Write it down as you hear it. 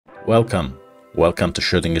Welcome to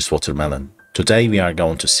Shooting this Watermelon. Today we are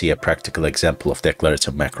going to see a practical example of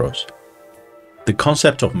declarative macros. The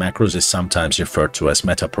concept of macros is sometimes referred to as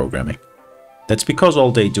metaprogramming. That's because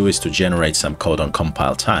all they do is to generate some code on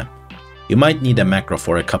compile time. You might need a macro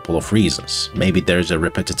for a couple of reasons. Maybe there is a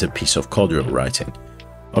repetitive piece of code you're writing,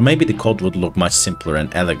 or maybe the code would look much simpler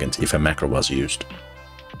and elegant if a macro was used.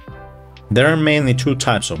 There are mainly two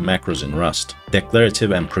types of macros in Rust,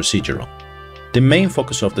 declarative and procedural. The main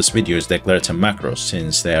focus of this video is declarative macros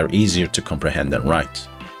since they are easier to comprehend and write.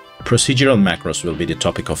 Procedural macros will be the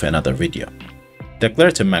topic of another video.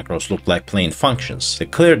 Declarative macros look like plain functions. The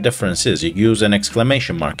clear difference is you use an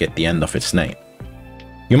exclamation mark at the end of its name.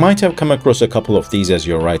 You might have come across a couple of these as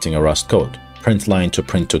you're writing a Rust code. Print line to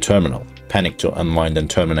print to terminal, panic to unwind and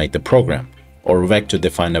terminate the program, or vec to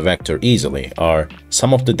define a vector easily are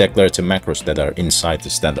some of the declarative macros that are inside the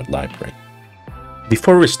standard library.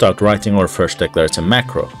 Before we start writing our first declarative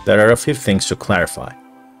macro, there are a few things to clarify.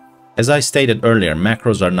 As I stated earlier,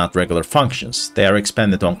 macros are not regular functions. They are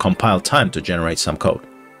expended on compile time to generate some code.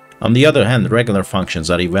 On the other hand, regular functions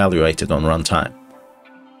are evaluated on runtime.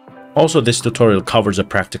 Also, this tutorial covers a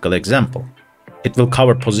practical example. It will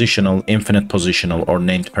cover positional, infinite positional, or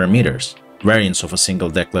named parameters, variants of a single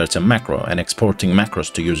declarative macro, and exporting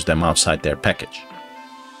macros to use them outside their package.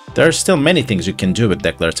 There are still many things you can do with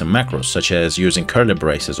declarative macros, such as using curly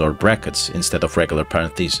braces or brackets instead of regular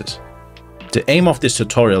parentheses. The aim of this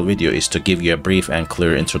tutorial video is to give you a brief and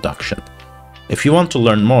clear introduction. If you want to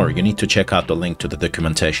learn more, you need to check out the link to the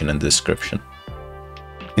documentation in the description.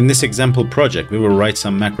 In this example project, we will write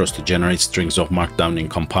some macros to generate strings of markdown in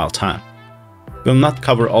compile time. We will not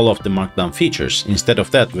cover all of the markdown features. Instead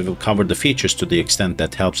of that, we will cover the features to the extent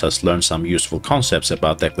that helps us learn some useful concepts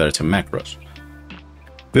about declarative macros.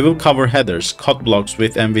 We will cover headers, code blocks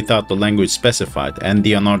with and without the language specified, and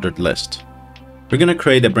the unordered list. We're going to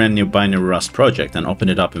create a brand new binary Rust project and open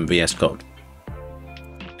it up in VS Code.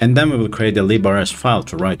 And then we will create a librs file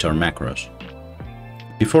to write our macros.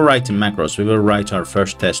 Before writing macros, we will write our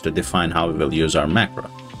first test to define how we will use our macro.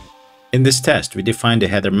 In this test, we define the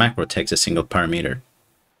header macro takes a single parameter.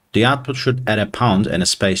 The output should add a pound and a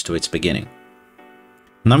space to its beginning.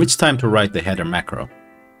 Now it's time to write the header macro.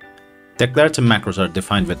 Declarative macros are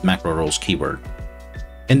defined with macro roles keyword.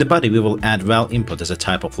 In the body, we will add val input as a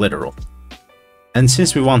type of literal. And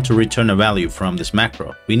since we want to return a value from this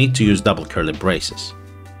macro, we need to use double curly braces.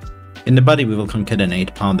 In the body, we will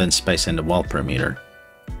concatenate pound and space and the val parameter.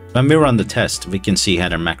 When we run the test, we can see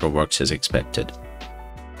header macro works as expected.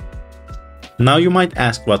 Now you might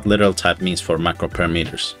ask what literal type means for macro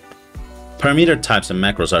parameters. Parameter types in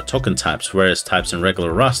macros are token types, whereas types in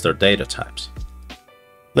regular Rust are data types.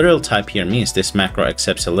 Literal type here means this macro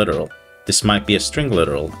accepts a literal. This might be a string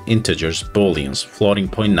literal, integers, booleans, floating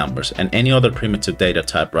point numbers, and any other primitive data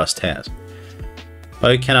type Rust has.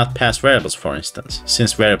 But you cannot pass variables, for instance,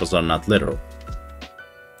 since variables are not literal.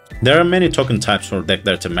 There are many token types for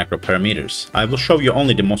declarative macro parameters. I will show you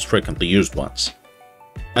only the most frequently used ones.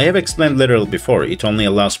 I have explained literal before. It only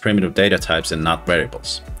allows primitive data types and not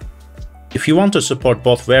variables. If you want to support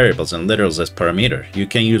both variables and literals as parameter, you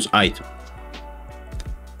can use item.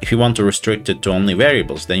 If you want to restrict it to only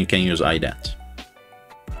variables, then you can use ident.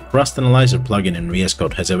 Rust Analyzer plugin in VS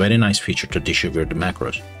Code has a very nice feature to desugar the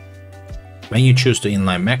macros. When you choose the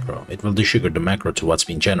inline macro, it will desugar the macro to what's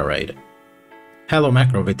been generated. Hello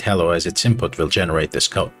macro with hello as its input will generate this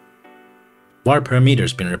code. Var parameter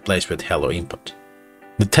has been replaced with hello input.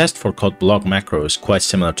 The test for code block macro is quite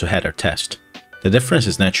similar to header test. The difference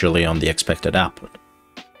is naturally on the expected output.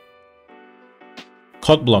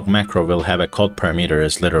 Code block macro will have a code parameter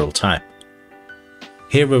as literal type.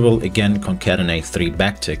 Here we will again concatenate 3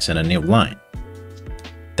 backticks and a new line.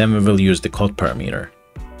 Then we will use the code parameter.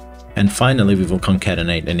 And finally we will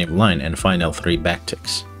concatenate a new line and final 3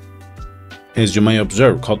 backticks. As you may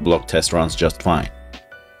observe, code block test runs just fine.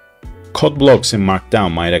 Code blocks in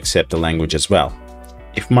Markdown might accept the language as well.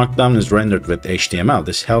 If Markdown is rendered with HTML,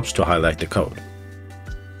 this helps to highlight the code.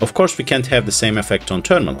 Of course, we can't have the same effect on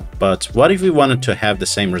terminal, but what if we wanted to have the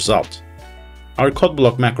same result? Our code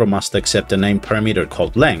block macro must accept a named parameter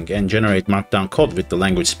called lang and generate Markdown code with the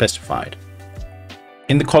language specified.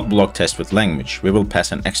 In the code block test with language, we will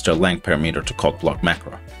pass an extra lang parameter to code block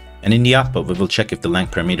macro. And in the output, we will check if the lang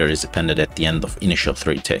parameter is appended at the end of initial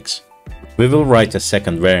 3 ticks. We will write a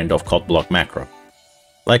second variant of code block macro.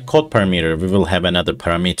 Like code parameter, we will have another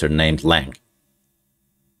parameter named lang.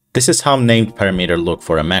 This is how named parameter look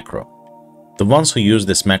for a macro. The ones who use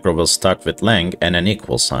this macro will start with lang and an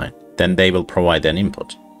equal sign, then they will provide an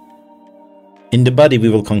input. In the body, we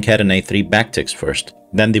will concatenate 3 backticks first,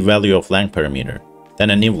 then the value of lang parameter, then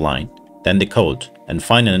a new line, then the code, and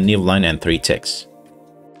find a new line and 3 ticks.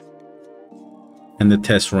 And the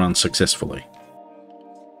test runs successfully.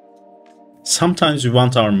 Sometimes we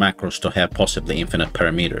want our macros to have possibly infinite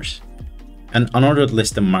parameters. An unordered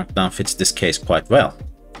list in Markdown fits this case quite well.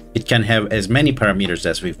 It can have as many parameters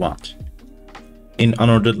as we want. In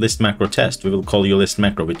unordered list macro test, we will call uList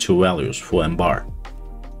macro with 2 values, foo and bar.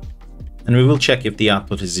 And we will check if the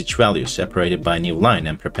output is each value separated by a new line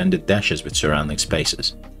and prepended dashes with surrounding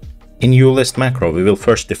spaces. In uList macro, we will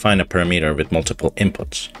first define a parameter with multiple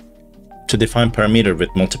inputs. To define parameter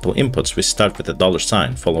with multiple inputs, we start with a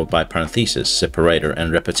 $sign followed by parentheses, separator,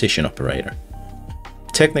 and repetition operator.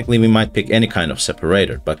 Technically, we might pick any kind of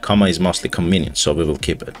separator, but comma is mostly convenient, so we will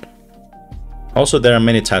keep it. Also, there are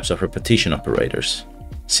many types of repetition operators.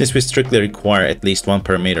 Since we strictly require at least one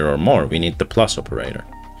parameter or more, we need the plus operator.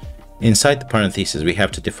 Inside the parentheses, we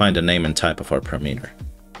have to define the name and type of our parameter.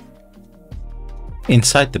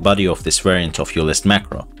 Inside the body of this variant of uList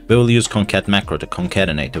macro, we will use concat macro to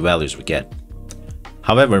concatenate the values we get.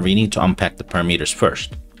 However, we need to unpack the parameters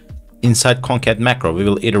first. Inside concat macro, we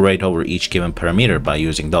will iterate over each given parameter by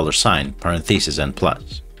using $sign, parentheses, and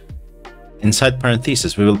plus. Inside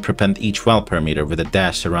parentheses, we will prepend each val parameter with a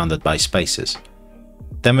dash surrounded by spaces.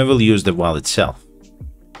 Then we will use the val itself.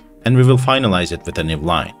 And we will finalize it with a new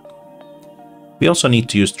line. We also need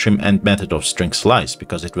to use trim end method of string slice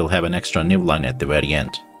because it will have an extra new line at the very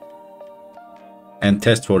end. And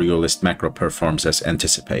test for uList macro performs as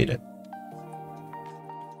anticipated.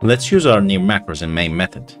 Let's use our new macros in main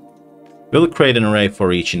method. We'll create an array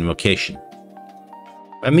for each invocation.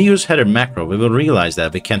 When we use header macro, we will realize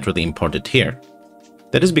that we can't really import it here.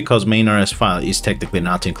 That is because main.rs file is technically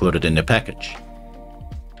not included in the package.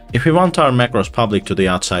 If we want our macros public to the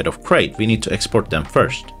outside of crate, we need to export them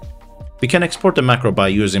first. We can export the macro by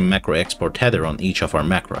using macro export header on each of our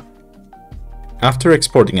macro. After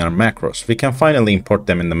exporting our macros, we can finally import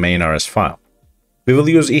them in the main.rs file. We will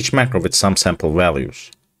use each macro with some sample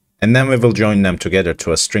values, and then we will join them together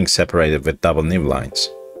to a string separated with double new lines.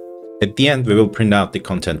 At the end, we will print out the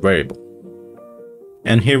content variable.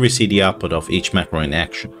 And here we see the output of each macro in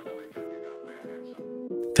action.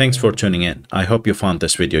 Thanks for tuning in. I hope you found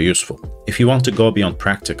this video useful. If you want to go beyond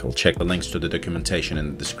practical, check the links to the documentation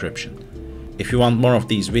in the description. If you want more of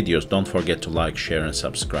these videos, don't forget to like, share, and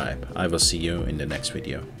subscribe. I will see you in the next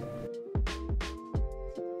video.